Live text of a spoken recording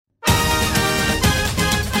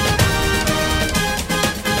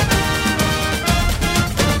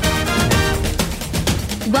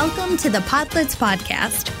to the Podlets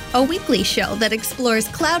Podcast, a weekly show that explores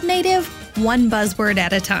cloud native, one buzzword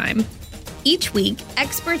at a time. Each week,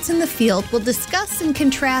 experts in the field will discuss and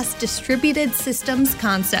contrast distributed systems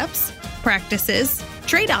concepts, practices,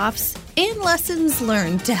 trade-offs, and lessons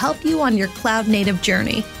learned to help you on your cloud native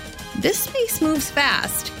journey. This space moves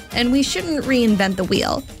fast, and we shouldn't reinvent the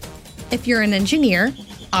wheel. If you're an engineer,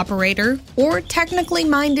 operator, or technically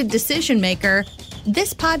minded decision maker,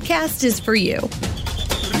 this podcast is for you.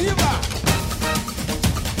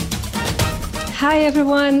 Hi,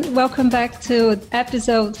 everyone. Welcome back to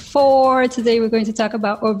episode 4. Today, we're going to talk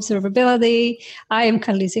about observability. I am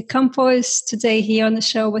Carlise Campos. Today, here on the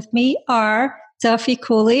show with me are Duffy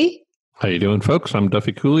Cooley. How you doing, folks? I'm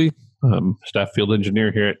Duffy Cooley. I'm staff field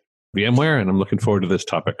engineer here at VMware, and I'm looking forward to this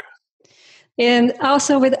topic. And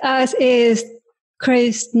also with us is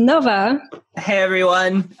Chris Nova. Hey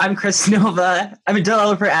everyone, I'm Chris Nova. I'm a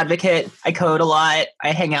developer advocate. I code a lot.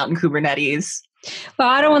 I hang out in Kubernetes. Well,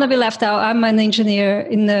 I don't want to be left out. I'm an engineer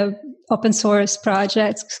in the open source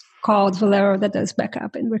project called Valero that does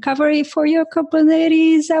backup and recovery for your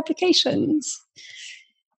Kubernetes applications.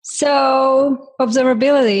 So,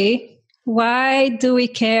 observability, why do we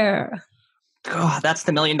care? Oh, that's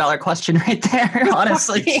the $1 million question right there,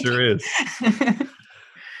 honestly. It sure is.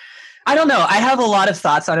 I don't know. I have a lot of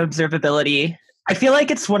thoughts on observability. I feel like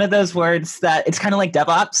it's one of those words that it's kind of like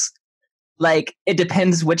DevOps. Like, it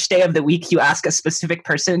depends which day of the week you ask a specific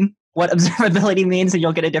person what observability means and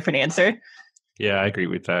you'll get a different answer. Yeah, I agree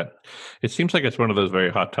with that. It seems like it's one of those very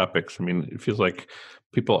hot topics. I mean, it feels like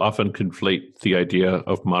people often conflate the idea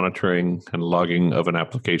of monitoring and logging of an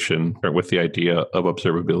application with the idea of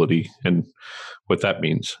observability and what that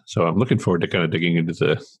means. So I'm looking forward to kind of digging into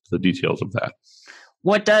the details of that.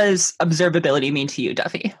 What does observability mean to you,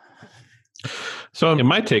 Duffy? So in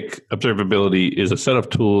my take, observability is a set of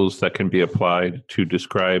tools that can be applied to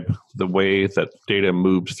describe the way that data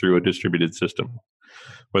moves through a distributed system,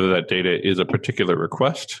 whether that data is a particular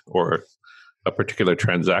request or a particular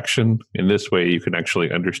transaction. In this way, you can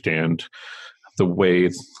actually understand the way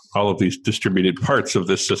all of these distributed parts of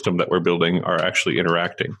this system that we're building are actually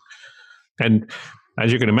interacting. And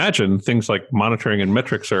as you can imagine, things like monitoring and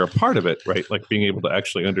metrics are a part of it, right? Like being able to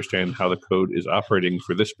actually understand how the code is operating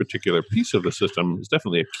for this particular piece of the system is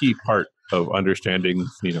definitely a key part of understanding,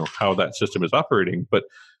 how that system is operating. But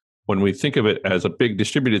when we think of it as a big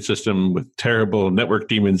distributed system with terrible network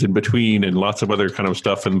daemons in between and lots of other kind of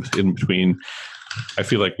stuff in between, I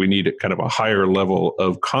feel like we need kind of a higher level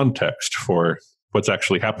of context for what's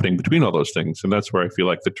actually happening between all those things. And that's where I feel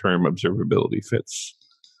like the term observability fits.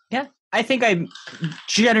 Yeah, I think I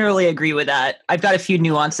generally agree with that. I've got a few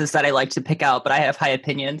nuances that I like to pick out, but I have high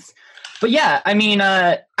opinions. But yeah, I mean,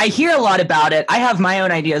 I hear a lot about it. I have my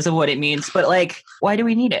own ideas of what it means, but why do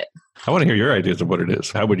we need it? I want to hear your ideas of what it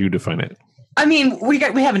is. How would you define it? I mean, we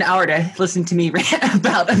have an hour to listen to me rant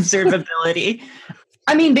about observability.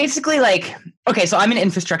 I mean, basically, okay, so I'm an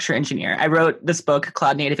infrastructure engineer. I wrote this book,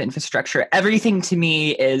 Cloud Native Infrastructure. Everything to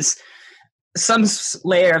me is some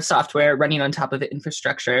layer of software running on top of the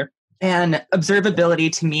infrastructure. And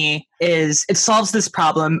observability to me it solves this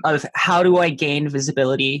problem of how do I gain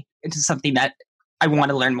visibility into something that I want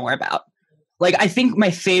to learn more about. I think my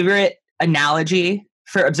favorite analogy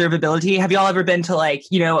for observability, have you all ever been to a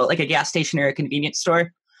gas station or a convenience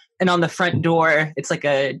store? And on the front door, it's like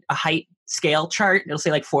a height scale chart. It'll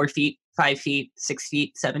say 4 feet, 5 feet, 6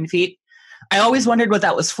 feet, 7 feet. I always wondered what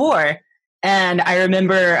that was for. And I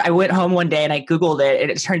remember I went home one day and I Googled it, and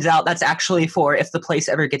it turns out that's actually for if the place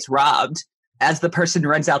ever gets robbed. As the person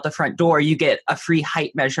runs out the front door, you get a free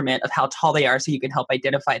height measurement of how tall they are so you can help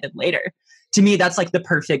identify them later. To me, that's the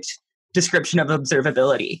perfect description of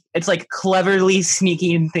observability. It's cleverly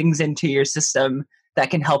sneaking things into your system that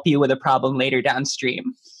can help you with a problem later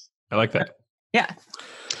downstream. I like that. Yeah.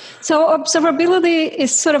 So observability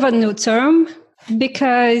is sort of a new term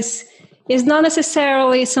because it's not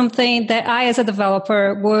necessarily something that I, as a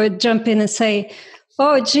developer, would jump in and say,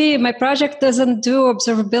 oh, gee, my project doesn't do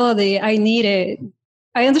observability. I need it.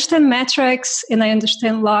 I understand metrics and I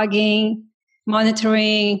understand logging,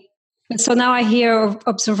 monitoring. And so now I hear of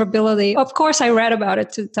observability. Of course, I read about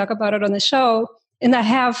it to talk about it on the show. And I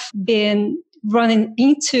have been running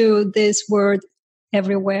into this word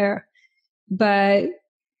everywhere. But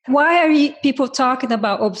why are people talking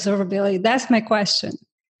about observability? That's my question.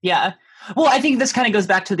 Yeah. Well, I think this kind of goes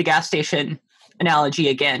back to the gas station analogy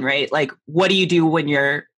again, right? What do you do when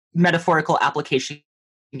your metaphorical application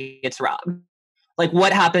gets robbed?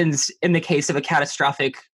 What happens in the case of a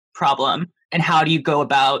catastrophic problem? And how do you go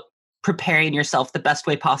about preparing yourself the best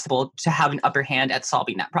way possible to have an upper hand at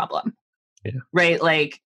solving that problem? Yeah. Right?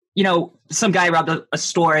 some guy robbed a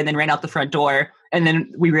store and then ran out the front door. And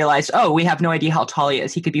then we realized, oh, we have no idea how tall he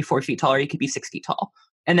is. He could be 4 feet tall or he could be 6 feet tall.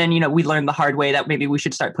 And then, we learned the hard way that maybe we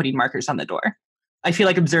should start putting markers on the door. I feel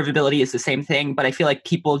like observability is the same thing, but I feel like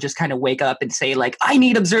people just kind of wake up and say like, I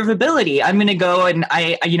need observability. I'm going to go and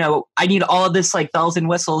I need all of this like bells and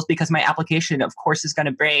whistles because my application of course is going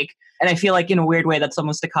to break. And I feel like in a weird way, that's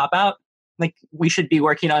almost a cop out. Like we should be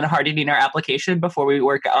working on hardening our application before we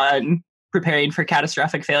work on preparing for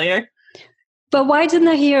catastrophic failure. But why didn't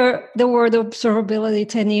I hear the word observability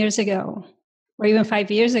 10 years ago or even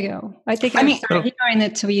 5 years ago? I started hearing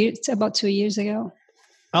it about 2 years ago.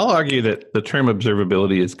 I'll argue that the term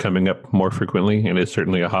observability is coming up more frequently and is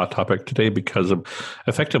certainly a hot topic today because of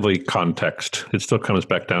effectively context. It still comes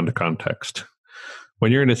back down to context.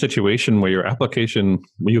 When you're in a situation where your application,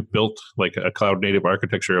 when you've built like a cloud native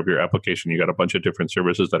architecture of your application, you got a bunch of different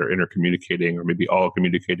services that are intercommunicating or maybe all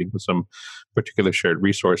communicating with some particular shared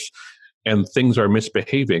resource, and things are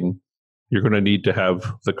misbehaving, you're going to need to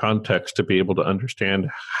have the context to be able to understand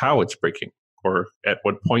how it's breaking or at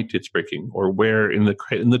what point it's breaking or where in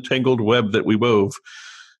the tangled web that we wove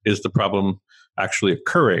is the problem actually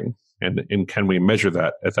occurring, and can we measure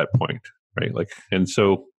that at that point, right? And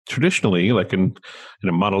so traditionally, like in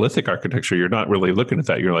a monolithic architecture, you're not really looking at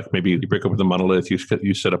that. You're like, maybe you break up the monolith,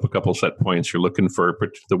 you set up a couple set points, you're looking for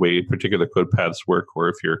the way particular code paths work,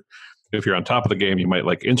 or if you're on top of the game, you might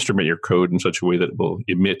like instrument your code in such a way that it will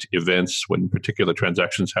emit events when particular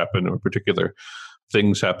transactions happen or particular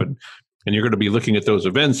things happen. And you're going to be looking at those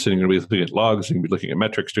events, and you're going to be looking at logs, and you're going to be looking at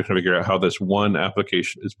metrics to figure out how this one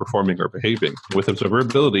application is performing or behaving. With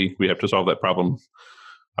observability, we have to solve that problem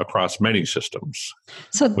across many systems.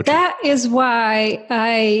 So that is why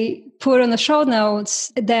I put on the show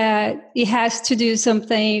notes that it has to do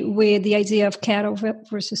something with the idea of cattle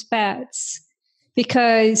versus pets.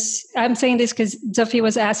 Because I'm saying this because Duffy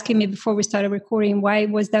was asking me before we started recording, why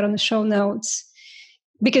was that on the show notes?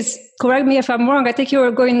 Because, correct me if I'm wrong, I think you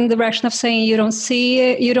were going in the direction of saying you don't see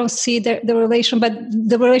it, you don't see the relation, but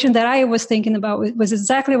the relation that I was thinking about was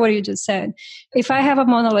exactly what you just said. If I have a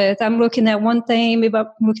monolith, I'm looking at one thing, maybe I'm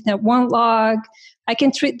looking at one log, I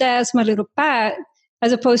can treat that as my little pet,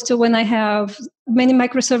 as opposed to when I have many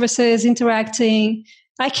microservices interacting,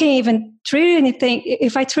 I can't even treat anything.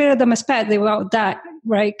 If I treated them as pet, they will all die,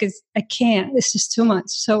 right? Because I can't, it's just too much.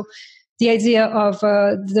 So the idea of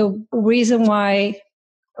the reason why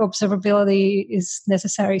observability is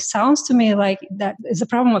necessary sounds to me like that is a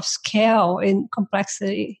problem of scale and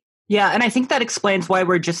complexity. Yeah, and I think that explains why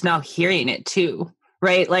we're just now hearing it too,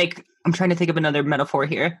 right? Like, I'm trying to think of another metaphor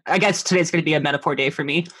here. I guess today's going to be a metaphor day for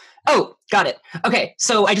me. Oh, got it. Okay,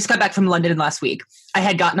 so I just got back from London last week. I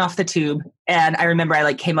had gotten off the tube, and I remember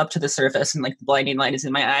I came up to the surface, and the blinding light is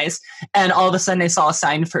in my eyes, and all of a sudden I saw a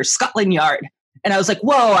sign for Scotland Yard. And I was like,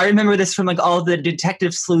 whoa, I remember this from all the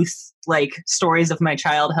detective sleuth stories of my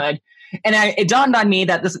childhood. And it dawned on me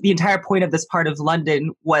that the entire point of this part of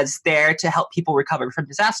London was there to help people recover from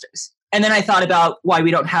disasters. And then I thought about why we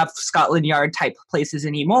don't have Scotland Yard type places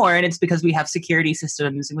anymore. And it's because we have security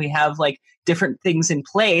systems and we have different things in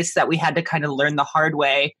place that we had to kind of learn the hard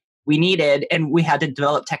way we needed. And we had to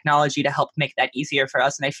develop technology to help make that easier for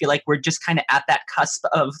us. And I feel like we're just kind of at that cusp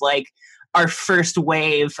of our first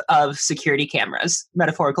wave of security cameras,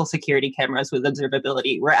 metaphorical security cameras with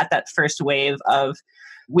observability. We're at that first wave of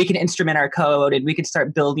we can instrument our code and we can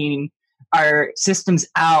start building our systems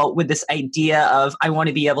out with this idea of I want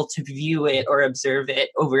to be able to view it or observe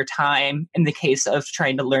it over time in the case of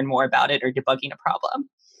trying to learn more about it or debugging a problem.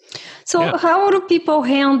 So how do people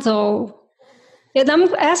handle, and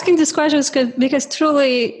I'm asking these questions because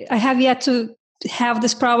truly I have yet to have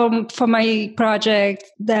this problem for my project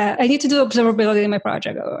that I need to do observability in my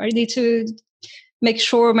project, or I need to make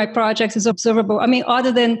sure my project is observable. I mean,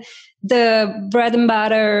 other than the bread and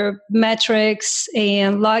butter metrics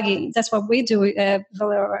and logging, that's what we do at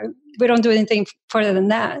Valero. We don't do anything further than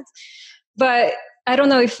that. But I don't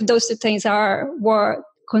know if those two things are what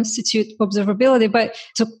constitute observability. But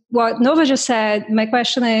to what Nova just said, my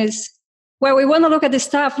question is, well, we want to look at this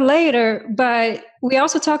stuff later, but we're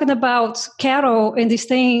also talking about cattle and these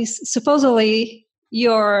things. Supposedly,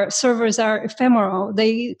 your servers are ephemeral.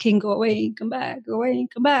 They can go away and come back, go away and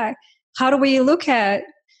come back. How do we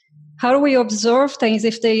observe things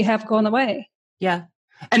if they have gone away? Yeah.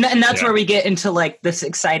 And that's where we get into this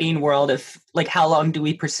exciting world of how long do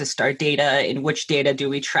we persist our data and which data do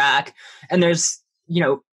we track? And there's,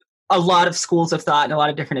 a lot of schools of thought and a lot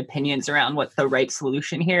of different opinions around what the right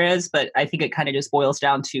solution here is. But I think it kind of just boils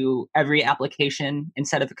down to every application and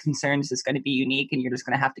set of concerns is going to be unique and you're just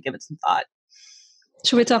going to have to give it some thought.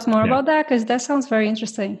 Should we talk more about that? Because that sounds very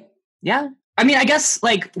interesting. Yeah. I mean, I guess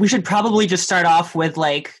like we should probably just start off with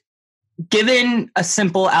like, given a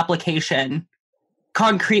simple application,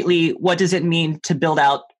 concretely, what does it mean to build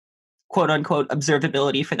out quote unquote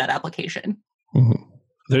observability for that application? Mm-hmm.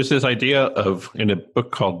 There's this idea of, in a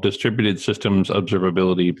book called Distributed Systems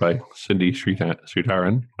Observability by Cindy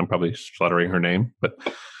Sridharan. I'm probably slaughtering her name, but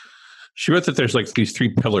she wrote that there's like these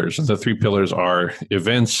three pillars, and the three pillars are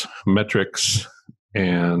events, metrics,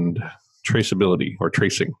 and traceability or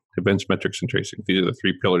tracing. Events, metrics, and tracing. These are the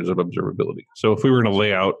three pillars of observability. So if we were going to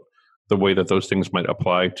lay out the way that those things might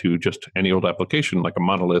apply to just any old application, like a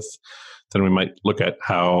monolith, then we might look at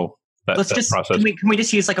how that process. Can we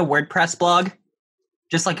just use like a WordPress blog?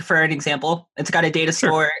 Just like for an example, it's got a data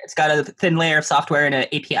store, It's got a thin layer of software and an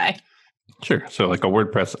API. Sure. So like a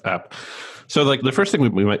WordPress app. So like the first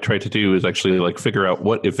thing we might try to do is actually like figure out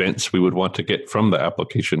what events we would want to get from the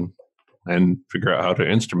application and figure out how to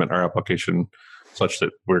instrument our application such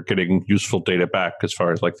that we're getting useful data back as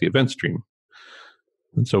far as like the event stream.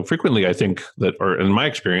 And so frequently I think that, or in my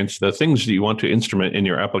experience, the things that you want to instrument in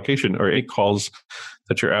your application are any calls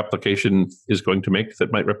that your application is going to make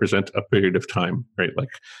that might represent a period of time, right? Like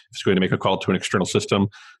if it's going to make a call to an external system,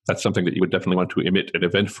 that's something that you would definitely want to emit an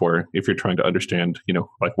event for if you're trying to understand,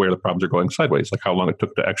 like where the problems are going sideways, like how long it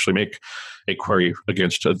took to actually make a query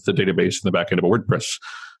against the database in the back end of a WordPress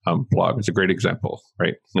blog is a great example,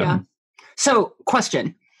 right? Yeah. So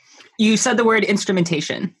question. You said the word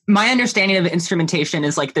instrumentation. My understanding of instrumentation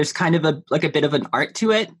is like there's kind of a bit of an art to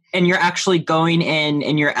it, and you're actually going in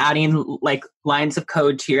and you're adding like lines of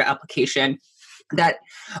code to your application. That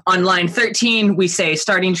on line 13 we say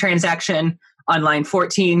starting transaction. On line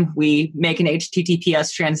 14 we make an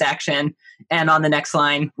HTTPS transaction, and on the next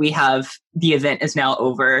line we have the event is now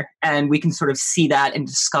over, and we can sort of see that and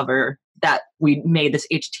discover that we made this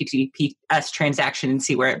HTTPS transaction and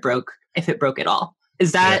see where it broke, if it broke at all.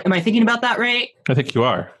 Is that, Am I thinking about that right? I think you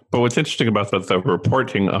are. But what's interesting about the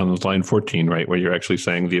reporting on line 14, right, where you're actually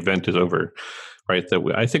saying the event is over, right,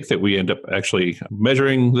 I think that we end up actually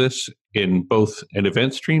measuring this in both an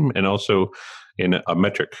event stream and also in a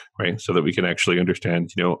metric, right, so that we can actually understand,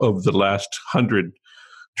 of the last 100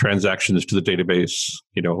 transactions to the database,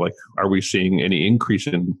 like, are we seeing any increase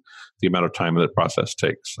in the amount of time that the process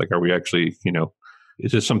takes? Like, are we actually,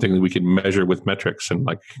 is this something that we can measure with metrics and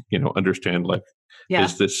like, understand like,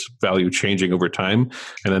 is this value changing over time?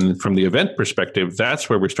 And then from the event perspective, that's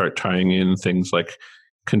where we start tying in things like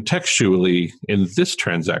contextually in this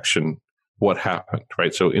transaction, what happened,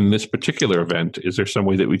 right? So in this particular event, is there some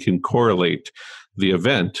way that we can correlate the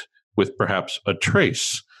event with perhaps a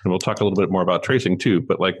trace? And we'll talk a little bit more about tracing too,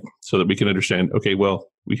 but like, so that we can understand, okay, well,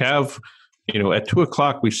 we have, at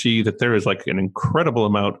 2:00, we see that there is like an incredible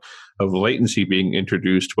amount of latency being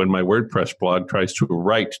introduced when my WordPress blog tries to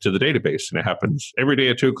write to the database. And it happens every day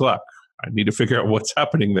at 2:00. I need to figure out what's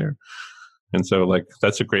happening there. And so like,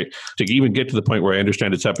 that's a great, to even get to the point where I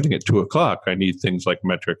understand it's happening at 2:00, I need things like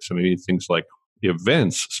metrics and I need things like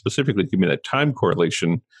events specifically give me that time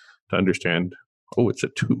correlation to understand, oh, it's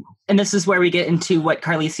at 2. And this is where we get into what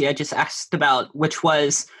Carlicia just asked about, which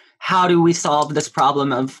was, how do we solve this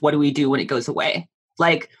problem of what do we do when it goes away?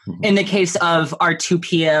 Like in the case of our 2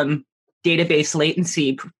 p.m. database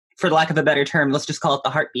latency, for lack of a better term, let's just call it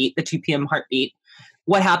the heartbeat, the 2 p.m. heartbeat.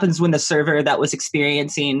 What happens when the server that was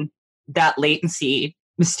experiencing that latency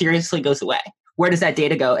mysteriously goes away? Where does that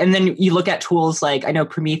data go? And then you look at tools like, I know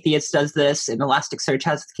Prometheus does this and Elasticsearch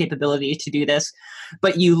has the capability to do this,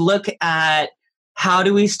 but you look at how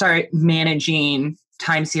do we start managing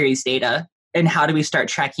time series data? And how do we start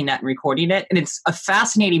tracking that and recording it? And it's a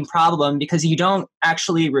fascinating problem because you don't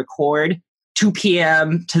actually record 2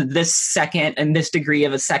 p.m. to this second and this degree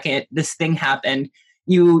of a second, this thing happened.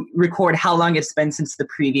 You record how long it's been since the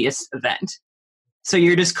previous event. So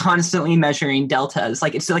you're just constantly measuring deltas.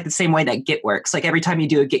 Like it's like the same way that Git works. Like every time you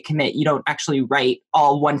do a Git commit, you don't actually write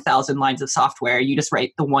all 1,000 lines of software. You just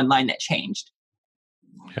write the one line that changed.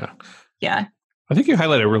 Yeah. I think you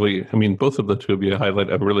highlight both of the two of you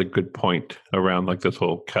highlight a really good point around like this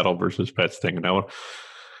whole cattle versus pets thing now.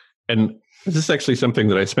 And this is actually something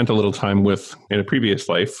that I spent a little time with in a previous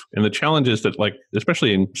life. And the challenge is that like,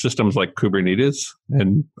 especially in systems like Kubernetes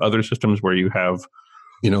and other systems where you have,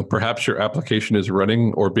 perhaps your application is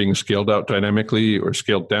running or being scaled out dynamically or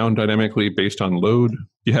scaled down dynamically based on load.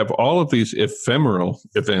 You have all of these ephemeral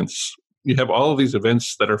events. You have all of these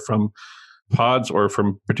events that are from pods or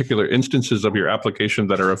from particular instances of your application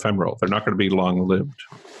that are ephemeral. They're not going to be long-lived.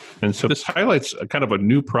 And so this highlights a kind of a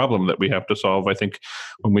new problem that we have to solve, I think,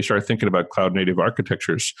 when we start thinking about cloud-native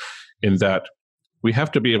architectures, in that we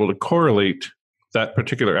have to be able to correlate that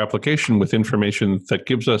particular application with information that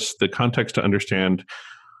gives us the context to understand,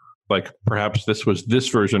 like perhaps this was this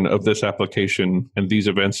version of this application and these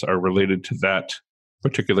events are related to that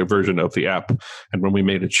particular version of the app. And when we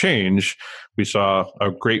made a change, we saw a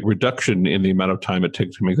great reduction in the amount of time it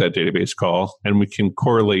takes to make that database call. And we can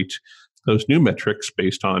correlate those new metrics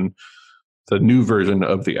based on the new version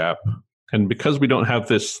of the app. And because we don't have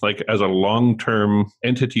this like as a long-term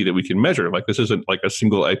entity that we can measure, like this isn't like a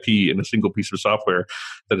single IP and a single piece of software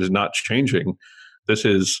that is not changing. This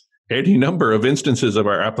is any number of instances of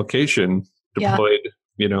our application deployed,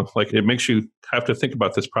 like it makes you have to think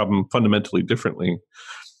about this problem fundamentally differently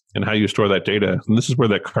and how you store that data. And this is where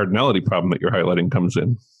that cardinality problem that you're highlighting comes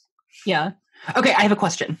in. Yeah. Okay, I have a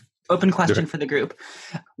question. Open question for the group.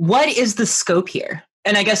 What is the scope here?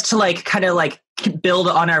 And I guess to build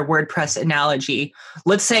on our WordPress analogy,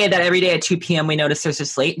 let's say that every day at 2 p.m. we notice there's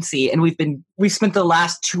this latency, and we spent the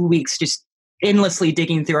last 2 weeks just endlessly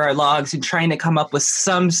digging through our logs and trying to come up with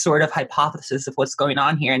some sort of hypothesis of what's going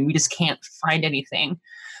on here, and we just can't find anything.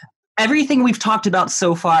 Everything we've talked about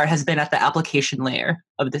so far has been at the application layer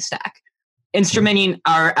of the stack. Instrumenting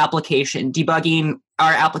our application, debugging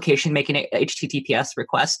our application, making an HTTPS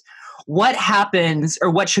request. What happens, or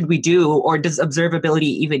what should we do, or does observability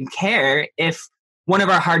even care if one of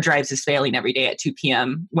our hard drives is failing every day at 2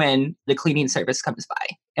 p.m. when the cleaning service comes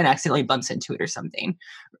by and accidentally bumps into it or something?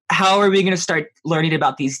 How are we going to start learning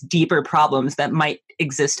about these deeper problems that might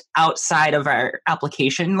exist outside of our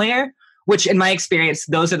application layer? Which, in my experience,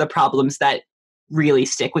 those are the problems that really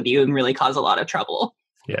stick with you and really cause a lot of trouble.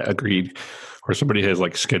 Yeah, agreed. Or somebody has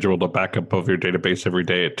like scheduled a backup of your database every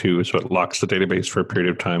day at 2, so it locks the database for a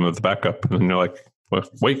period of time of the backup. And you're like, well,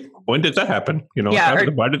 wait, when did that happen?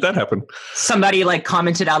 Why did that happen? Somebody like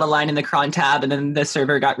commented out a line in the cron tab, and then the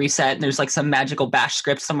server got reset, and there's like some magical bash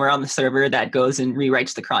script somewhere on the server that goes and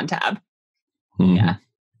rewrites the cron tab. Mm-hmm. Yeah,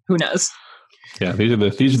 who knows? Yeah, these are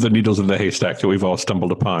the needles in the haystack that we've all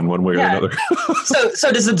stumbled upon one way or another.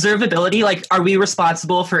 So does observability, like, are we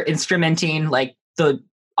responsible for instrumenting like the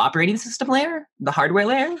operating system layer, the hardware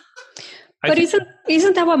layer? But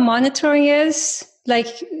isn't that what monitoring is? Like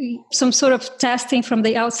some sort of testing from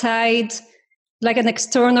the outside, like an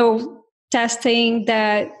external testing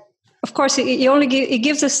that, of course, it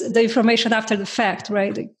gives us the information after the fact,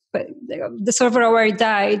 right? But the server already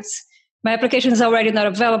died. My application is already not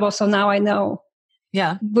available, so now I know.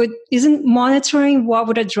 Yeah. But isn't monitoring what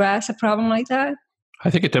would address a problem like that? I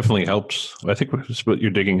think it definitely helps. I think what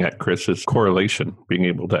you're digging at, Chris, is correlation, being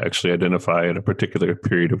able to actually identify at a particular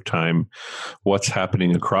period of time what's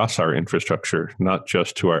happening across our infrastructure, not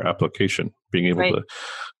just to our application, being able to,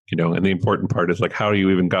 and the important part is like, how do you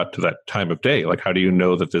even got to that time of day? Like, how do you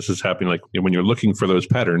know that this is happening? Like when you're looking for those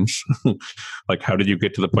patterns, like how did you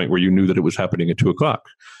get to the point where you knew that it was happening at 2:00?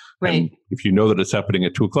 Right. And if you know that it's happening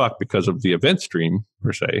at 2:00 because of the event stream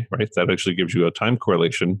per se, right, that actually gives you a time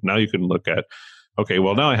correlation. Now you can look at, okay,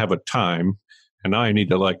 well, now I have a time, and now I need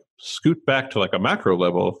to like scoot back to like a macro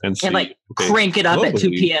level and see, crank it up at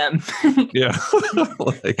 2 p.m. Yeah,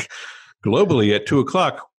 like globally at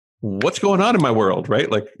 2:00, what's going on in my world,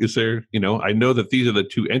 right? Like, is there, I know that these are the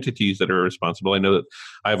two entities that are responsible. I know that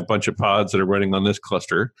I have a bunch of pods that are running on this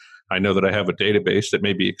cluster. I know that I have a database that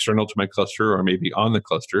may be external to my cluster or maybe on the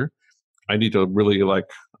cluster. I need to really like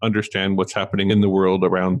understand what's happening in the world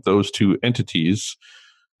around those two entities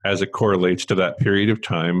as it correlates to that period of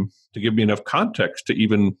time to give me enough context to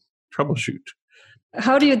even troubleshoot.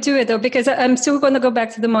 How do you do it though? Because I'm still going to go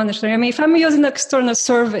back to the monitoring. I mean, if I'm using an external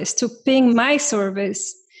service to ping my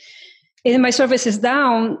service and my service is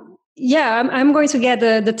down, I'm going to get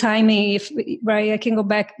the timing, right? I can go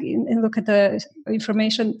back and look at the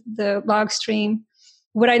information, the log stream.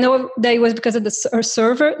 Would I know that it was because of the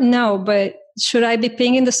server? No, but should I be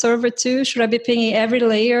pinging the server too? Should I be pinging every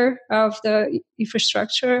layer of the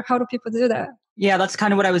infrastructure? How do people do that? Yeah, that's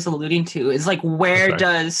kind of what I was alluding to. Is like, where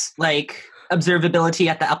does like observability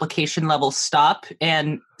at the application level stop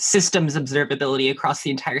and systems observability across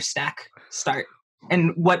the entire stack start?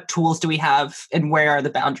 And what tools do we have and where are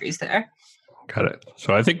the boundaries there? Got it.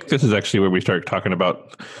 So I think this is actually where we start talking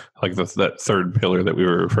about like that third pillar that we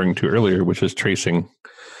were referring to earlier, which is tracing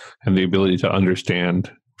and the ability to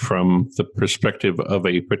understand from the perspective of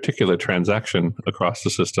a particular transaction across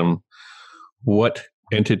the system, what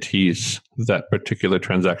entities that particular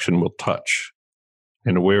transaction will touch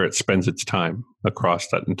and where it spends its time across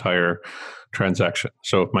that entire transaction.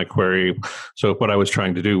 So what I was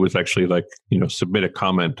trying to do was actually submit a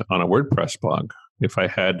comment on a WordPress blog. If I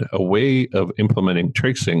had a way of implementing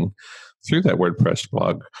tracing through that WordPress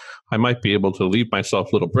blog, I might be able to leave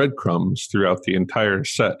myself little breadcrumbs throughout the entire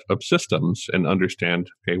set of systems and understand,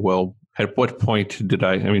 okay, well, at what point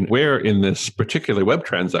where in this particular web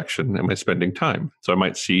transaction am I spending time? So I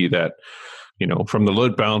might see that, from the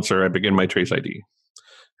load balancer, I begin my trace ID.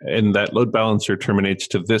 And that load balancer terminates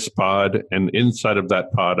to this pod. And inside of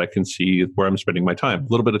that pod, I can see where I'm spending my time. A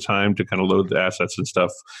little bit of time to kind of load the assets and stuff.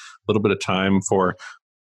 A little bit of time for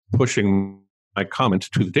pushing my comment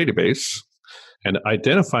to the database. And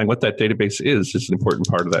identifying what that database is an important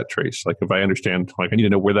part of that trace. Like if I understand, I need to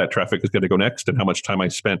know where that traffic is going to go next and how much time I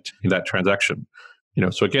spent in that transaction.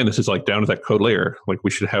 So again, this is like down to that code layer. Like we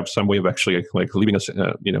should have some way of actually like leaving us,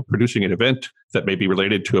 producing an event that may be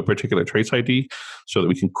related to a particular trace ID so that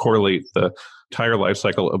we can correlate the entire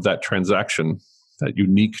lifecycle of that transaction, that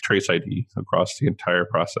unique trace ID across the entire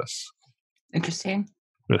process. Interesting.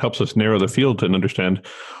 It helps us narrow the field and understand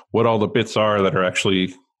what all the bits are that are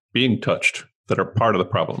actually being touched that are part of the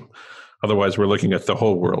problem. Otherwise, we're looking at the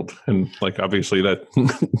whole world. And like, obviously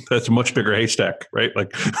that's a much bigger haystack, right?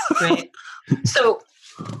 Right. So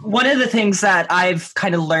one of the things that I've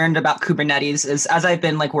kind of learned about Kubernetes is as I've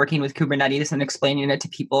been like working with Kubernetes and explaining it to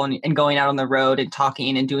people and going out on the road and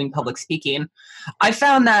talking and doing public speaking, I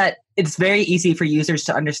found that it's very easy for users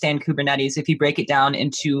to understand Kubernetes if you break it down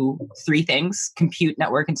into three things: compute,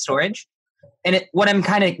 network, and storage. And what I'm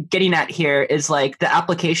kind of getting at here is like the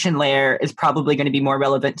application layer is probably going to be more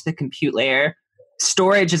relevant to the compute layer.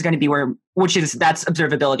 Storage is going to be that's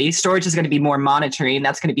observability. Storage is going to be more monitoring.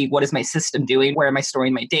 That's going to be, what is my system doing? Where am I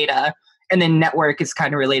storing my data? And then network is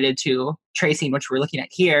kind of related to tracing, which we're looking at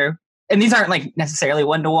here. And these aren't like necessarily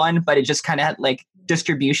one-to-one, but it just kind of like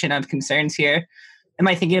distribution of concerns here. Am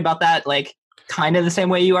I thinking about that like kind of the same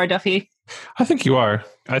way you are, Duffy? I think you are.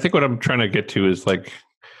 I think what I'm trying to get to is like,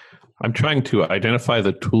 I'm trying to identify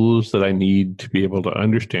the tools that I need to be able to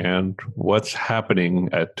understand what's happening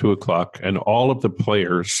at 2:00 and all of the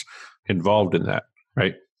players involved in that,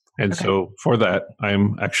 right? And so for that,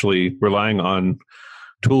 I'm actually relying on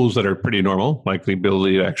tools that are pretty normal, like the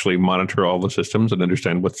ability to actually monitor all the systems and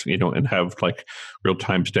understand what's, and have like real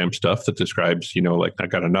timestamp stuff that describes, like I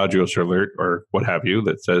got a Nagios alert or what have you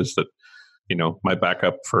that says that, my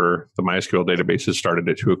backup for the MySQL databases started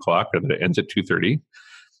at 2:00 and that it ends at 2:30.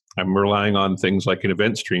 I'm relying on things like an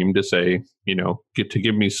event stream to say,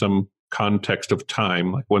 give me some context of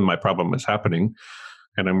time, like when my problem is happening.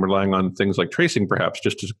 And I'm relying on things like tracing, perhaps,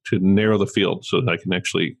 just to narrow the field so that I can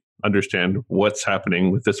actually understand what's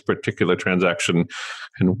happening with this particular transaction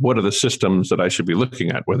and what are the systems that I should be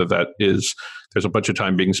looking at, whether that is there's a bunch of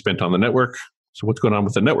time being spent on the network. So what's going on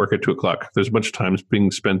with the network at 2:00? There's a bunch of time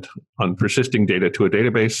being spent on persisting data to a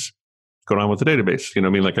database. What's going on with the database?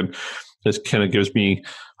 This kind of gives me,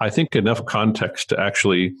 I think, enough context to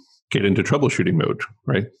actually get into troubleshooting mode,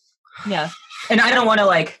 right? Yeah. And I don't want to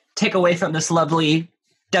like take away from this lovely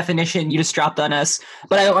definition you just dropped on us,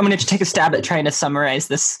 but I'm going to take a stab at trying to summarize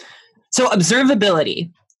this. So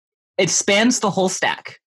observability, it spans the whole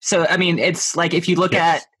stack. So, it's like if you look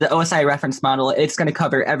at the OSI reference model, it's going to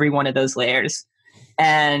cover every one of those layers.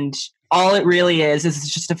 And all it really is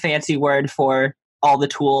it's just a fancy word for all the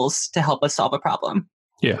tools to help us solve a problem.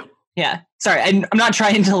 Yeah. Yeah. Sorry, I'm not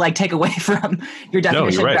trying to like take away from your definition. No,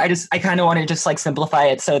 you're right. But I kind of want to just like simplify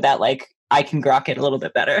it so that like I can grok it a little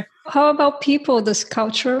bit better. How about people? Does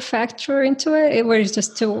culture factor into it, or is it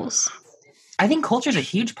just tools? I think culture is a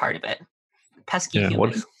huge part of it. Pesky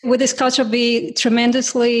human. Would this culture be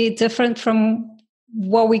tremendously different from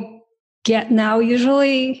what we get now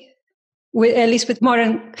usually, at least with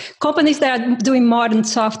modern companies that are doing modern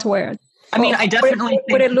software? I definitely think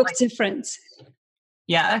would it look different?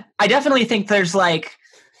 Yeah, I definitely think there's like,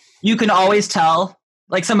 you can always tell,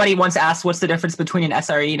 like somebody once asked what's the difference between an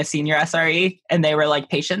SRE and a senior SRE, and they were like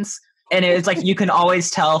patience. And it's like, you can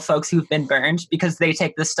always tell folks who've been burned because they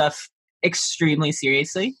take this stuff extremely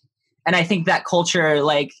seriously. And I think that culture,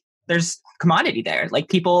 like there's commodity there, like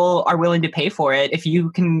people are willing to pay for it. If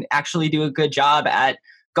you can actually do a good job at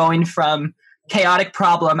going from chaotic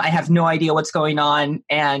problem, I have no idea what's going on,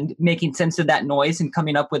 and making sense of that noise and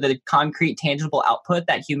coming up with a concrete, tangible output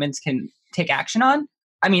that humans can take action on.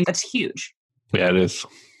 That's huge. Yeah, it is.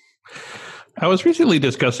 I was recently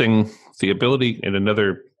discussing the ability in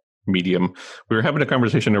another medium. We were having a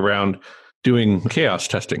conversation around doing chaos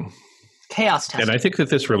testing. And I think that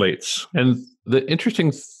this relates. And the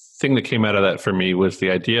interesting thing that came out of that for me was the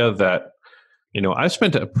idea that, I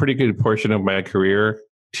spent a pretty good portion of my career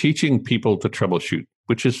teaching people to troubleshoot,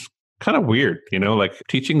 which is kind of weird, like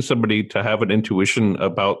teaching somebody to have an intuition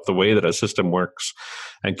about the way that a system works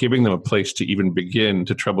and giving them a place to even begin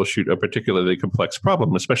to troubleshoot a particularly complex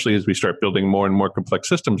problem, especially as we start building more and more complex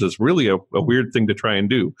systems, is really a weird thing to try and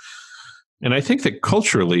do. And I think that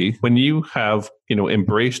culturally, when you have,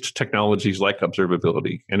 embraced technologies like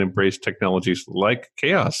observability and embraced technologies like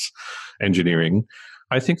chaos engineering,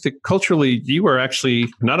 I think that culturally you are actually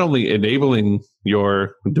not only enabling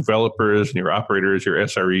your developers and your operators, your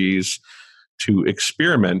SREs to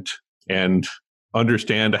experiment and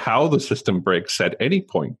understand how the system breaks at any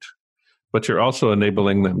point, but you're also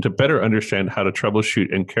enabling them to better understand how to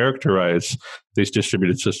troubleshoot and characterize these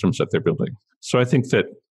distributed systems that they're building. So I think that,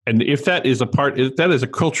 and if that is a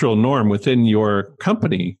cultural norm within your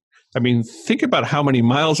company, I mean, think about how many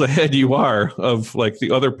miles ahead you are of like the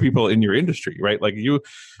other people in your industry, right? Like you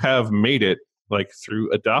have made it, like through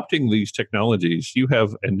adopting these technologies, you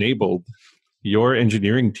have enabled your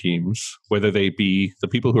engineering teams, whether they be the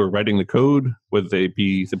people who are writing the code, whether they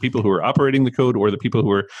be the people who are operating the code, or the people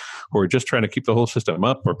who are just trying to keep the whole system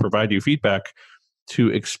up or provide you feedback, to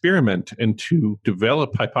experiment and to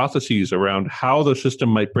develop hypotheses around how the system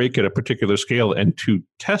might break at a particular scale and to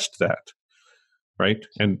test that, right?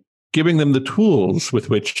 And giving them the tools with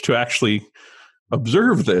which to actually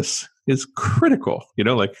observe this is critical.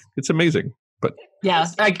 Like it's amazing. But yeah,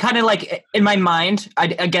 I kind of like in my mind,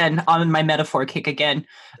 again, on my metaphor kick again,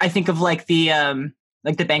 I think of like the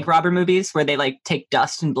bank robber movies where they like take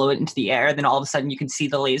dust and blow it into the air. Then all of a sudden you can see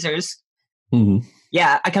the lasers. Mm-hmm.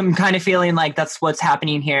 Yeah, I'm kind of feeling like that's what's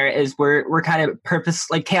happening here is we're kind of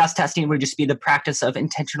like chaos testing would just be the practice of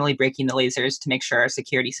intentionally breaking the lasers to make sure our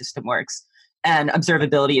security system works. And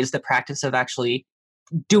observability is the practice of actually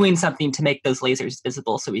doing something to make those lasers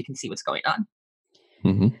visible so we can see what's going on.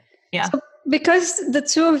 Mm-hmm. Yeah. So because the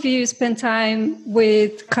two of you spend time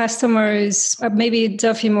with customers, maybe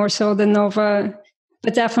Duffy more so than Nova,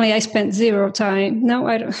 but definitely I spent zero time. No,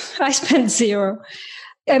 I don't. I spent zero.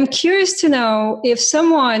 I'm curious to know if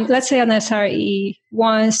someone, let's say an SRE,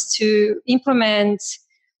 wants to implement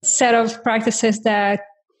a set of practices that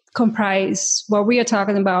comprise what we are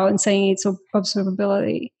talking about and saying it's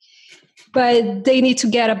observability, but they need to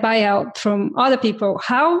get a buyout from other people.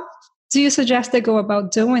 How do you suggest they go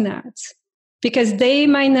about doing that? Because they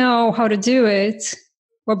might know how to do it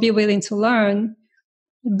or be willing to learn,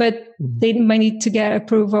 but they might need to get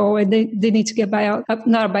approval and they need to get buy-in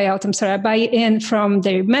from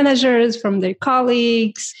their managers, from their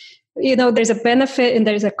colleagues. There's a benefit and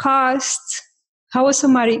there's a cost. How will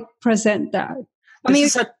somebody present that? I mean,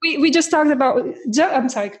 we just talked about, I'm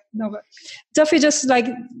sorry, no, but Duffy just like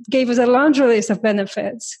gave us a laundry list of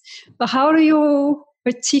benefits. But how do you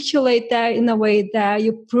articulate that in a way that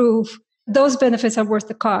you prove those benefits are worth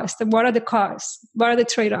the cost? And what are the costs? What are the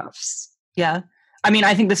trade-offs? Yeah. I mean,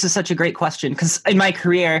 I think this is such a great question because in my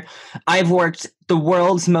career, I've worked the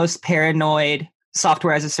world's most paranoid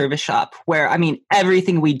software as a service shop where, I mean,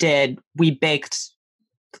 everything we did, we baked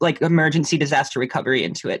like emergency disaster recovery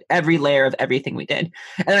into it, every layer of everything we did.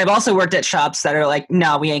 And I've also worked at shops that are like,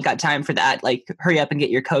 no, we ain't got time for that. Like, hurry up and get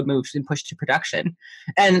your code moved and pushed to production.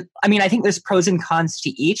 And I mean, I think there's pros and cons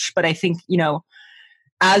to each, but I think,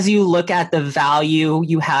 as you look at the value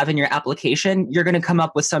you have in your application, you're going to come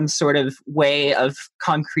up with some sort of way of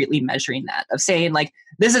concretely measuring that, of saying like,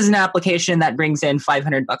 this is an application that brings in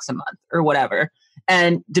 $500 a month or whatever.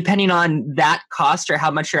 And depending on that cost or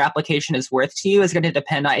how much your application is worth to you is going to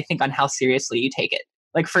depend, I think, on how seriously you take it.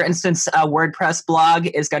 Like, for instance, a WordPress blog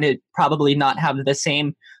is going to probably not have the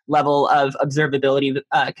same level of observability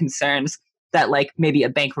concerns that like maybe a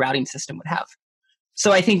bank routing system would have.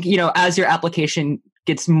 So I think, as your application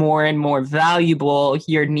gets more and more valuable,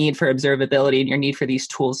 your need for observability and your need for these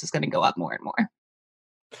tools is going to go up more and more.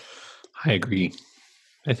 I agree.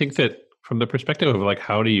 I think that from the perspective of like,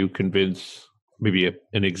 how do you convince maybe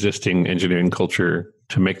an existing engineering culture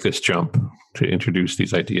to make this jump, to introduce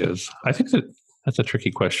these ideas? I think that that's a tricky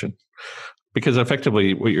question because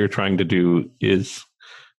effectively what you're trying to do is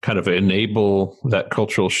kind of enable that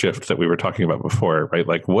cultural shift that we were talking about before, right?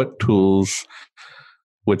 Like what tools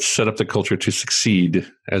would set up the culture to succeed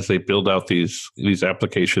as they build out these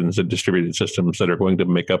applications and distributed systems that are going to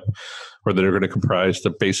make up or that are going to comprise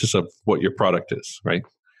the basis of what your product is, right?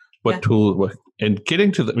 What tool, and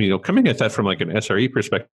getting to the, coming at that from like an SRE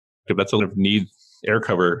perspective, that's a lot of need air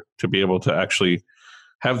cover to be able to actually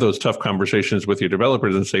have those tough conversations with your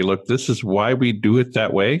developers and say, look, this is why we do it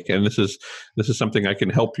that way. And this is something I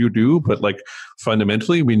can help you do. But like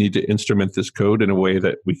fundamentally, we need to instrument this code in a way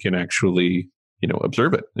that we can actually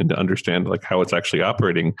observe it and to understand like how it's actually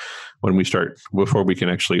operating before we can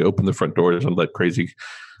actually open the front doors and let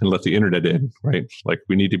the internet in, right? Like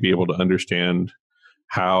we need to be able to understand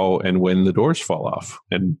how and when the doors fall off.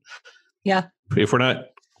 And if we're not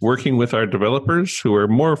working with our developers who are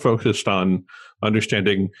more focused on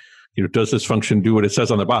understanding, does this function do what it says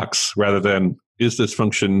on the box rather than is this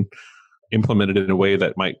function implemented in a way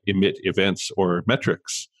that might emit events or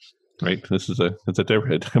metrics, right? It's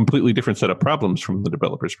a completely different set of problems from the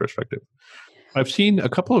developer's perspective. I've seen a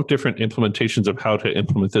couple of different implementations of how to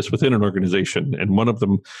implement this within an organization. And one of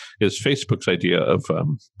them is Facebook's idea of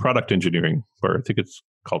product engineering, or I think it's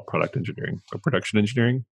called product engineering or production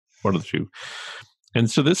engineering, one of the two. And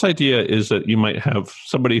so this idea is that you might have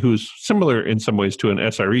somebody who's similar in some ways to an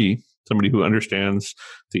SRE, somebody who understands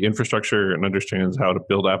the infrastructure and understands how to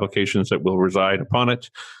build applications that will reside upon it,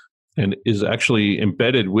 and is actually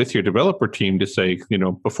embedded with your developer team to say,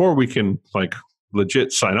 before we can like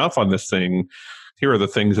legit sign off on this thing, here are the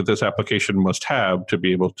things that this application must have to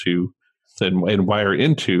be able to then and wire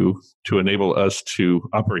into to enable us to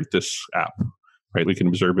operate this app. Right? We can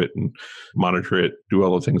observe it and monitor it, do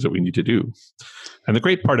all the things that we need to do. And the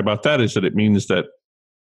great part about that is that it means that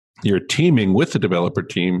you're teaming with the developer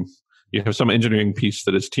team. You have some engineering piece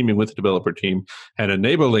that is teaming with the developer team and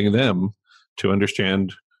enabling them to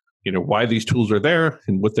understand, why these tools are there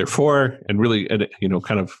and what they're for, and really,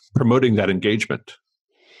 kind of promoting that engagement.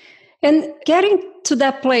 And getting to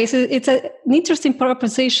that place, it's an interesting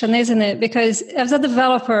proposition, isn't it? Because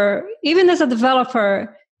even as a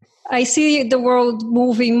developer, I see the world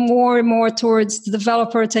moving more and more towards the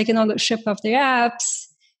developer taking ownership of their apps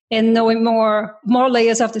and knowing more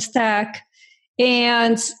layers of the stack.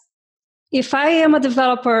 And if I am a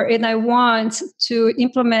developer and I want to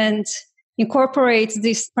incorporate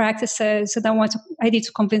these practices, and I need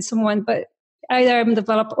to convince someone, but either I'm a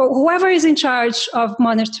developer or whoever is in charge of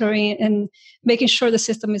monitoring and making sure the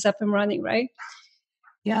system is up and running, right?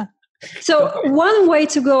 Yeah. So one way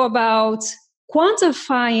to go about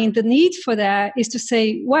quantifying the need for that is to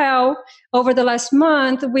say, well, over the last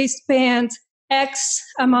month, we spent X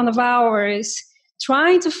amount of hours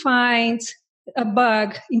trying to find a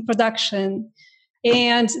bug in production.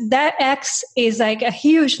 And that X is like a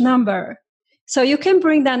huge number. So you can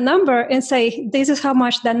bring that number and say, this is how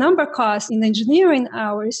much that number costs in engineering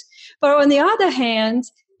hours. But on the other hand,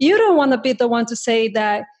 you don't want to be the one to say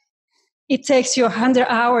that it takes you 100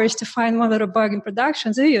 hours to find one little bug in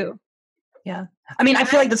production, do you? Yeah. I mean, I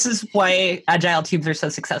feel like this is why agile teams are so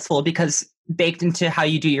successful, because baked into how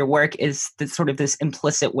you do your work is this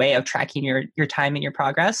implicit way of tracking your time and your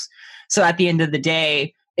progress. So at the end of the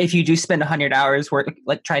day, if you do spend 100 hours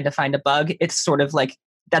like trying to find a bug, it's sort of like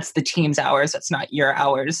that's the team's hours, that's not your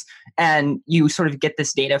hours. And you sort of get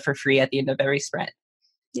this data for free at the end of every sprint.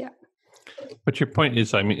 Yeah. But your point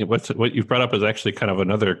is, I mean, what you've brought up is actually kind of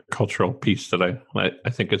another cultural piece that I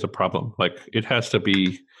think is a problem. Like it has to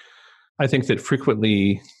be, I think that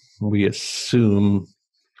frequently we assume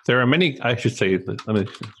there are many, I should say, let me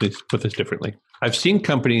put this differently. I've seen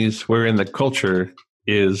companies wherein the culture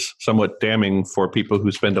is somewhat damning for people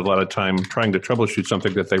who spend a lot of time trying to troubleshoot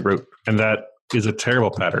something that they wrote. And that is a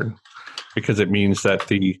terrible pattern, because it means that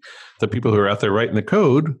the people who are out there writing the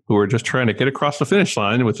code, who are just trying to get across the finish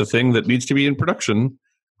line with the thing that needs to be in production,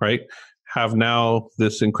 right, have now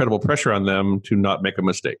this incredible pressure on them to not make a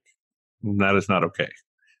mistake. And that is not okay.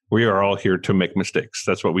 We are all here to make mistakes.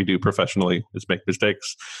 That's what we do professionally, is make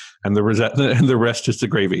mistakes. And the rest is the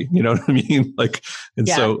gravy. You know what I mean?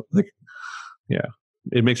 So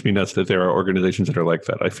it makes me nuts that there are organizations that are like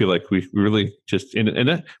that. I feel like we really just,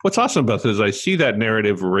 and what's awesome about this is I see that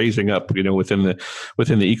narrative raising up, within the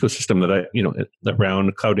ecosystem that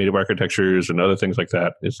around cloud native architectures and other things like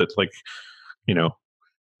that, is that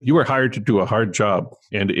you are hired to do a hard job.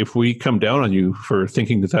 And if we come down on you for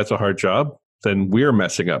thinking that that's a hard job, then we're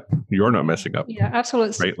messing up. You're not messing up. Yeah,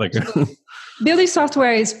 absolutely. Right? Absolutely. Building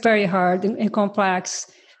software is very hard and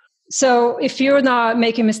complex. So if you're not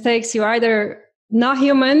making mistakes, you're either not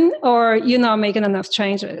human or you're not making enough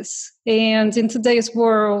changes. And in today's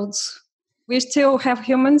world, we still have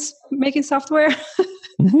humans making software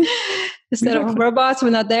instead of robots.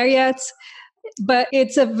 We're not there yet. But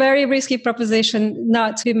it's a very risky proposition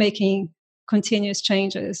not to be making continuous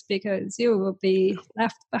changes, because you will be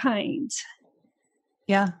left behind.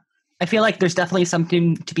 Yeah. I feel like there's definitely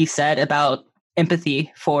something to be said about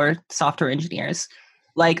empathy for software engineers.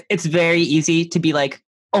 Like, it's very easy to be like,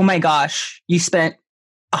 oh my gosh, you spent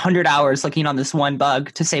 100 hours looking on this one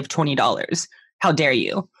bug to save $20. How dare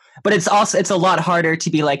you? But it's a lot harder to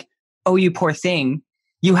be like, oh, you poor thing.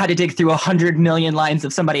 you had to dig through 100 million lines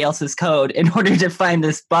of somebody else's code in order to find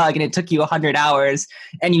this bug, and it took you 100 hours,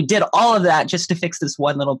 and you did all of that just to fix this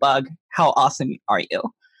one little bug. How awesome are you?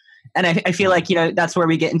 And I feel like, that's where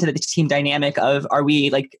we get into the team dynamic of, are we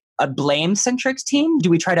like a blame-centric team? Do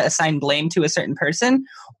we try to assign blame to a certain person?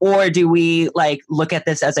 Or do we like look at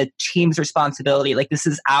this as a team's responsibility? Like, this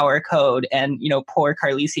is our code, and, poor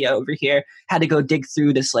Carlicia over here had to go dig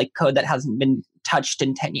through this like code that hasn't been touched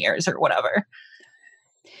in 10 years or whatever.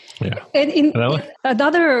 Yeah. And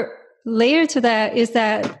another layer to that is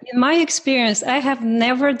that in my experience, I have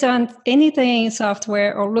never done anything in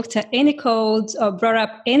software or looked at any codes or brought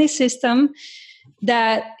up any system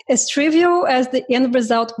that, as trivial as the end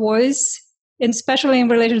result was, and especially in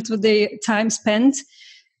relation to the time spent,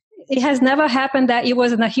 it has never happened that it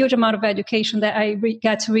wasn't a huge amount of education that I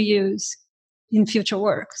got to reuse in future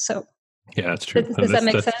work. So yeah, that's true. Does that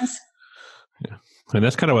make sense? Yeah. And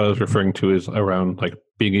that's kind of what I was referring to, is around like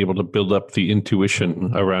being able to build up the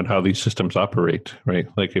intuition around how these systems operate, right?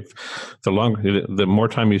 Like, if the more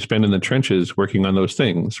time you spend in the trenches working on those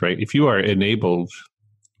things, right? If you are enabled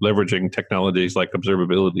leveraging technologies like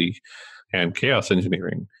observability and chaos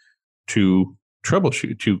engineering to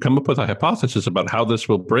troubleshoot, to come up with a hypothesis about how this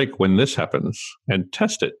will break when this happens, and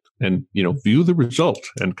test it, and view the result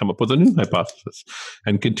and come up with a new hypothesis,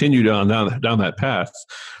 and continue down that path,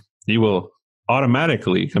 you will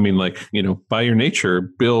automatically, by your nature,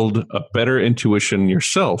 build a better intuition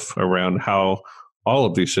yourself around how all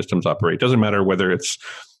of these systems operate. Doesn't matter whether it's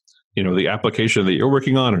the application that you're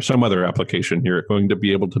working on or some other application, you're going to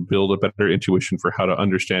be able to build a better intuition for how to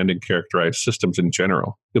understand and characterize systems in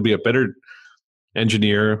general. You'll be a better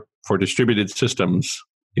engineer for distributed systems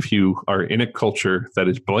if you are in a culture that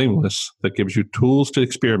is blameless, that gives you tools to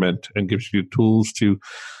experiment and gives you tools to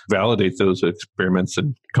validate those experiments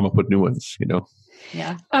and come up with new ones,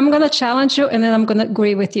 Yeah. I'm going to challenge you, and then I'm going to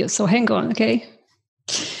agree with you. So hang on, okay?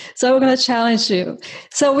 So we're going to challenge you.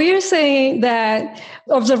 So we are saying that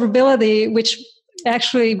observability, which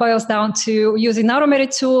actually boils down to using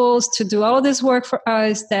automated tools to do all of this work for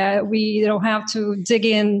us, that we don't have to dig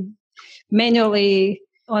in manually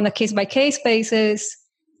on a case-by-case basis.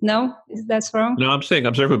 No? That's wrong? No, I'm saying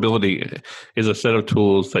observability is a set of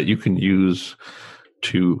tools that you can use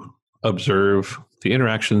to observe the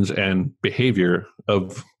interactions and behavior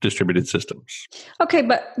of distributed systems. Okay,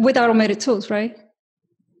 but with automated tools, right?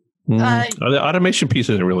 The automation piece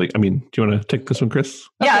isn't really, do you want to take this one, Chris?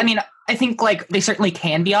 Yeah, Okay. I think like they certainly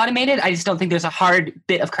can be automated. I just don't think there's a hard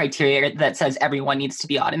bit of criteria that says everyone needs to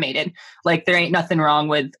be automated. Like, there ain't nothing wrong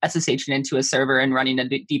with SSHing into a server and running a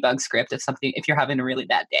debug script if you're having a really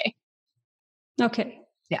bad day. Okay.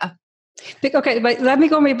 Yeah. Okay, but let me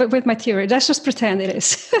go with my theory. Let's just pretend it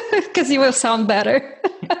is, because it will sound better.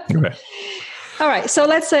 Okay. All right, so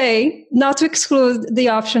let's say, not to exclude the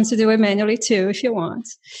option to do it manually too, if you want,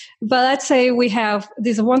 but let's say we have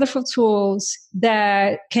these wonderful tools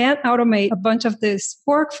that can automate a bunch of this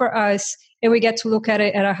work for us, and we get to look at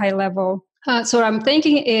it at a high level. So what I'm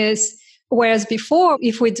thinking is, whereas before,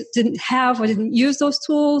 if we didn't use those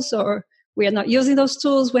tools, or we are not using those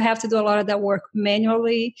tools, we have to do a lot of that work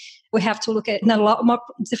manually. We have to look at in a lot more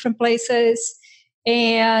different places.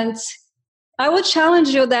 And I would challenge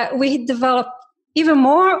you that we develop even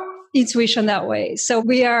more intuition that way. So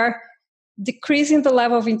we are decreasing the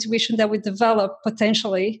level of intuition that we develop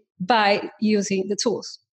potentially by using the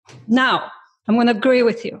tools. Now, I'm going to agree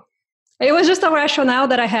with you. It was just a rationale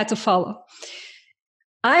that I had to follow.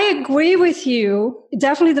 I agree with you. It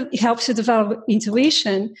definitely helps you develop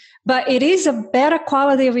intuition, but it is a better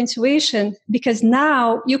quality of intuition because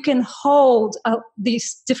now you can hold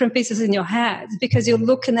these different pieces in your head because you're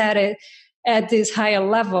looking at it at this higher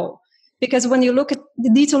level. Because when you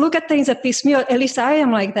need to look at things at piecemeal, at least I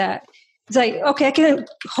am like that. It's like, okay, I can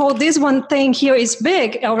hold this one thing here is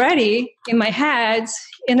big already in my head.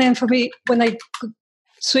 And then for me, when I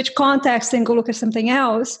switch context and go look at something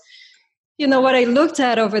else, what I looked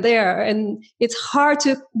at over there. And it's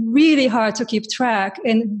really hard to keep track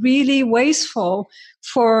and really wasteful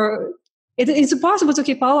it's impossible to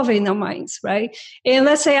keep all of it in our minds, right? And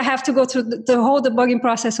let's say I have to go through the whole debugging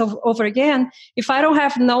process over again. If I don't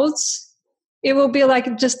have notes, it will be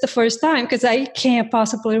like just the first time because I can't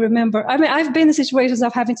possibly remember. I've been in situations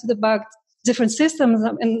of having to debug different systems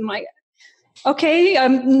and okay,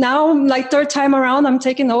 I'm now like third time around, I'm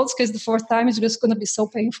taking notes because the fourth time is just going to be so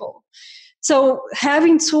painful. So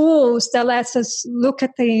having tools that lets us look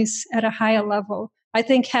at things at a higher level, I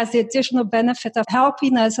think has the additional benefit of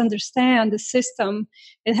helping us understand the system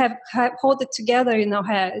and hold it together in our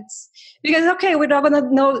heads. Because, okay, we're not going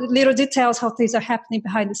to know little details how things are happening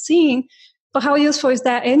behind the scene, but how useful is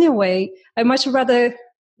that anyway? I much rather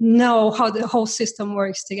know how the whole system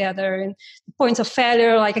works together, and points of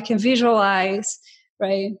failure, like I can visualize,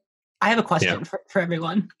 right? I have a question for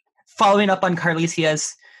everyone. Following up on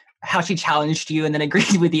Carlisia's, how she challenged you and then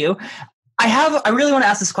agreed with you. I really want to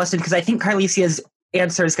ask this question because I think Carlisia's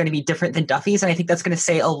answer is going to be different than Duffy's. And I think that's going to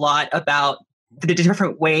say a lot about the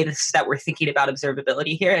different ways that we're thinking about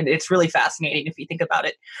observability here. And it's really fascinating if you think about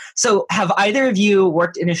it. So have either of you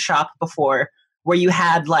worked in a shop before where you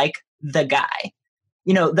had like the guy,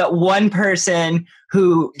 that one person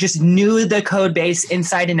who just knew the code base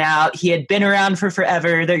inside and out? He had been around for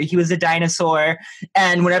forever. He was a dinosaur.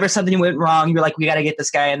 And whenever something went wrong, you were like, we got to get this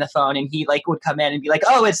guy on the phone. And he like would come in and be like,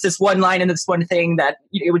 oh, it's this one line and this one thing that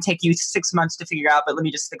it would take you 6 months to figure out, but let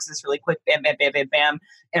me just fix this really quick. Bam, bam, bam, bam, bam.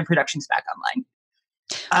 And production's back online.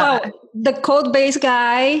 Well, the code base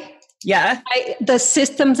guy. Yeah. The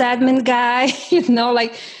systems admin guy,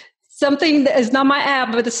 like something that is not my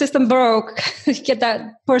app, but the system broke. Get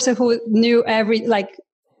that person who knew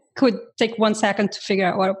could take 1 second to figure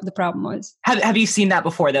out what the problem was. Have you seen that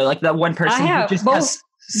before though? Like that one person who just has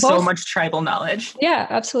so much tribal knowledge. Yeah,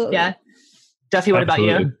 absolutely. Yeah. Duffy, what about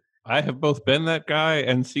you? I have both been that guy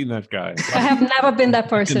and seen that guy. I have never been that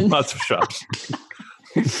person. In lots of shops.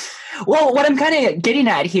 Well, what I'm kind of getting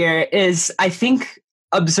at here is I think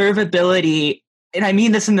observability, and I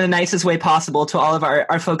mean this in the nicest way possible to all of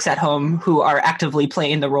our folks at home who are actively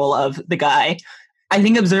playing the role of the guy. I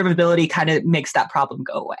think observability kind of makes that problem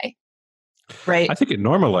go away, right? I think it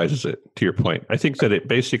normalizes it, to your point. I think that it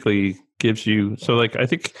basically gives you, I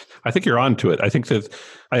think you're onto it. I think that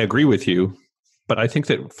I agree with you, but I think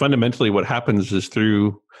that fundamentally what happens is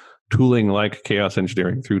through tooling like chaos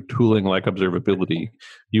engineering, through tooling like observability,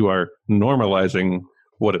 you are normalizing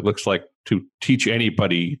what it looks like to teach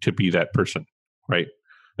anybody to be that person, right?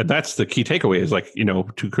 And that's the key takeaway is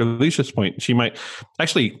to Carlisia's point, she might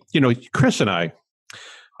actually, Chris and I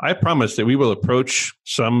promise that we will approach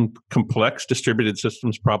some complex distributed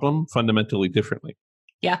systems problem fundamentally differently.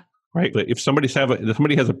 Yeah. Right. If somebody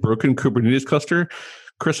has a broken Kubernetes cluster,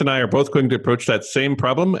 Chris and I are both going to approach that same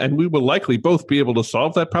problem, and we will likely both be able to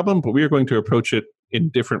solve that problem, but we are going to approach it in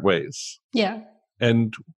different ways. Yeah.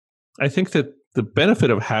 And I think that the benefit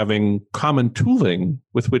of having common tooling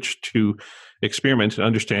with which to experiment and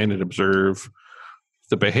understand and observe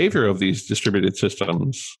the behavior of these distributed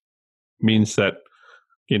systems means that,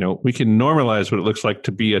 we can normalize what it looks like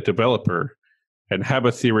to be a developer and have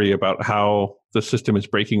a theory about how the system is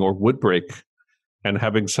breaking or would break, and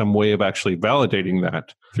having some way of actually validating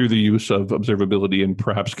that through the use of observability and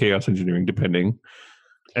perhaps chaos engineering, depending.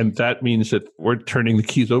 And that means that we're turning the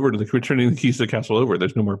keys to the castle over.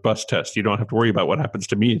 There's no more bus test. You don't have to worry about what happens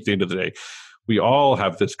to me at the end of the day. We all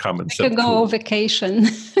have this common set. You can go on vacation.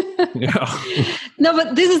 Yeah. No,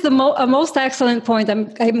 but this is the most excellent point.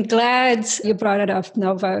 I'm glad you brought it up,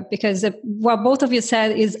 Nova, because what both of you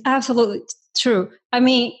said is absolutely true. I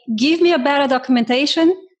mean, give me a better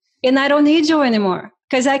documentation and I don't need you anymore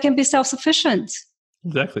because I can be self-sufficient.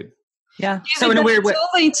 Exactly. Yeah. So in a weird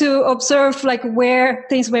way, to observe where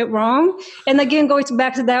things went wrong. And again, going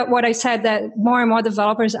back to that, what I said, that more and more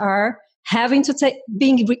developers are having to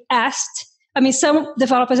being asked. I mean, some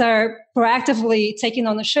developers are proactively taking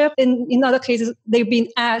ownership. And in other cases, they've been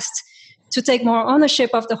asked to take more ownership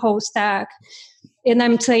of the whole stack. And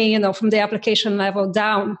I'm saying, from the application level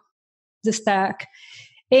down the stack.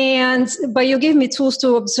 But you give me tools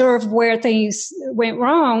to observe where things went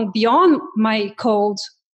wrong beyond my code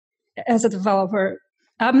as a developer.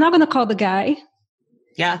 I'm not going to call the guy.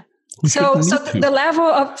 Yeah. So the level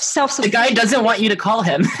of self-sufficiency. The guy doesn't want you to call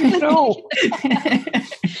him. No.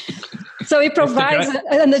 So it provides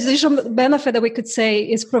an additional benefit that we could say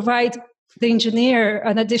is provide the engineer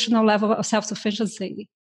an additional level of self-sufficiency.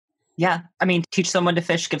 Yeah. I mean, teach someone to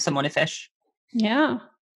fish, give someone a fish. Yeah.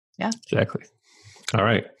 Yeah. Exactly. All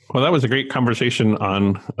right. Well, that was a great conversation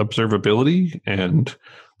on observability, and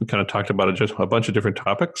we kind of talked about just a bunch of different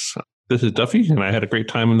topics. This is Duffy, and I had a great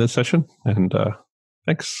time in this session, and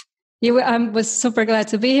thanks. I was super glad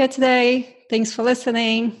to be here today. Thanks for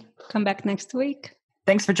listening. Come back next week.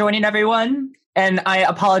 Thanks for joining, everyone. And I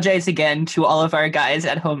apologize again to all of our guys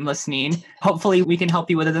at home listening. Hopefully we can help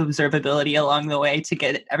you with observability along the way to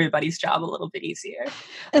get everybody's job a little bit easier.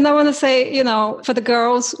 And I want to say, for the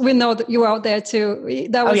girls, we know that you're out there too.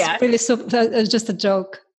 That was really super, that was just a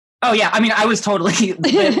joke. Oh yeah. I mean, I was totally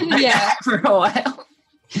for a while.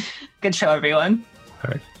 Good show, everyone.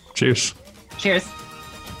 All right. Cheers. Cheers.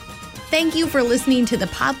 Thank you for listening to the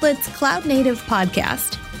Podlets Cloud Native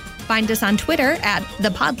Podcast. Find us on Twitter at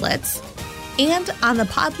 @thepodlets and on the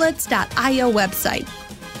podlets.io website.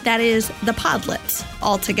 That is the Podlets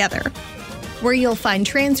all together, where you'll find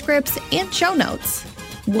transcripts and show notes.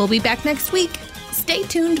 We'll be back next week. Stay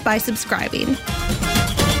tuned by subscribing.